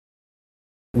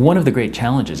One of the great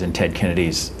challenges in Ted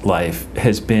Kennedy's life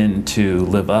has been to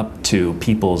live up to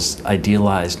people's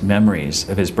idealized memories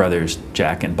of his brothers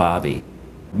Jack and Bobby.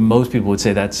 Most people would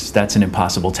say that's an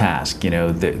impossible task. You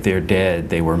know, they're dead,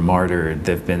 they were martyred,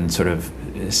 they've been sort of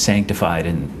sanctified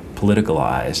and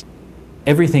politicalized.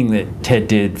 Everything that Ted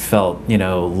did felt,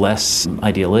 less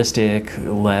idealistic,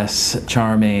 less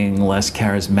charming, less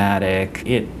charismatic.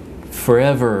 It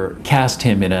forever cast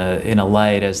him in a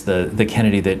light as the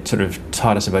Kennedy that sort of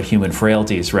taught us about human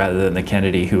frailties rather than the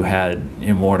Kennedy who had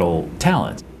immortal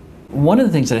talents. One of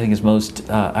the things that I think is most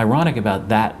ironic about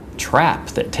that trap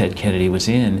that Ted Kennedy was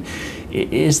in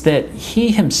is that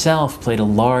he himself played a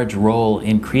large role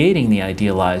in creating the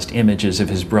idealized images of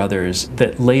his brothers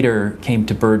that later came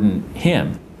to burden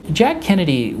him. Jack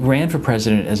Kennedy ran for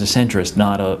president as a centrist,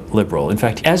 not a liberal. In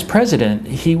fact, as president,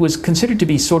 he was considered to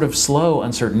be sort of slow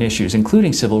on certain issues,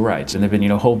 including civil rights. And there have been,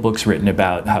 whole books written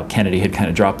about how Kennedy had kind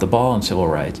of dropped the ball on civil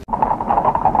rights.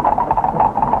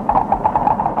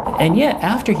 And yet,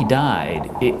 after he died,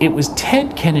 it was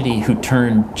Ted Kennedy who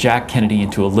turned Jack Kennedy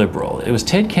into a liberal. It was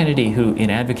Ted Kennedy who, in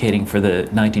advocating for the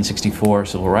 1964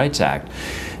 Civil Rights Act,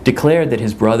 declared that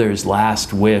his brother's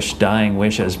last wish, dying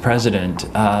wish as president,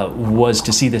 was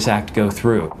to see this act go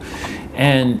through,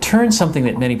 and turned something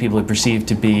that many people had perceived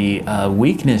to be a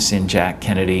weakness in Jack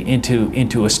Kennedy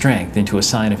into a strength, into a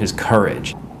sign of his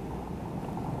courage.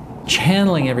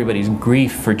 Channeling everybody's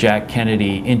grief for Jack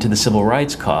Kennedy into the civil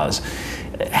rights cause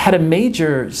had a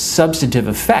major substantive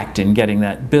effect in getting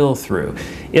that bill through.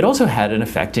 It also had an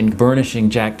effect in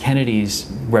burnishing Jack Kennedy's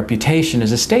reputation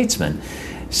as a statesman.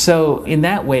 So in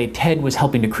that way, Ted was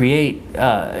helping to create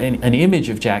an image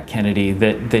of Jack Kennedy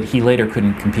that he later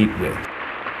couldn't compete with.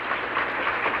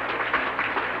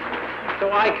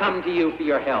 So I come to you for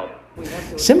your help.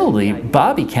 Similarly,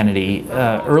 Bobby Kennedy,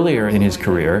 earlier in his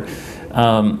career,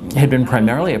 had been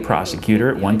primarily a prosecutor.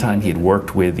 At one time, he had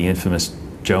worked with the infamous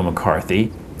Joe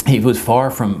McCarthy. He was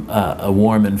far from a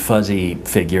warm and fuzzy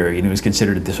figure. He was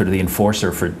considered the sort of the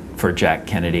enforcer for Jack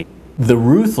Kennedy. The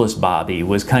ruthless Bobby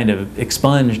was kind of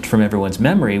expunged from everyone's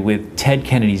memory with Ted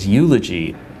Kennedy's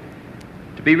eulogy.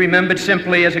 To be remembered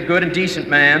simply as a good and decent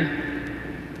man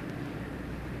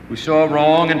who saw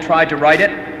wrong and tried to right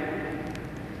it,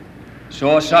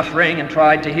 saw suffering and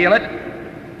tried to heal it,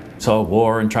 saw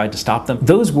war and tried to stop them.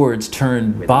 Those words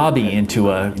turned Bobby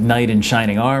into a knight in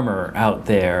shining armor out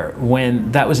there,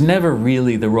 when that was never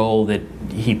really the role that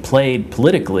he played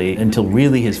politically until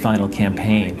really his final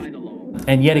campaign.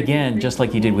 And yet again, just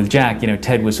like he did with Jack,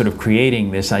 Ted was sort of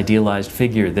creating this idealized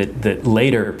figure that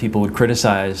later people would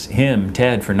criticize him,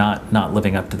 Ted, for not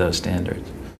living up to those standards.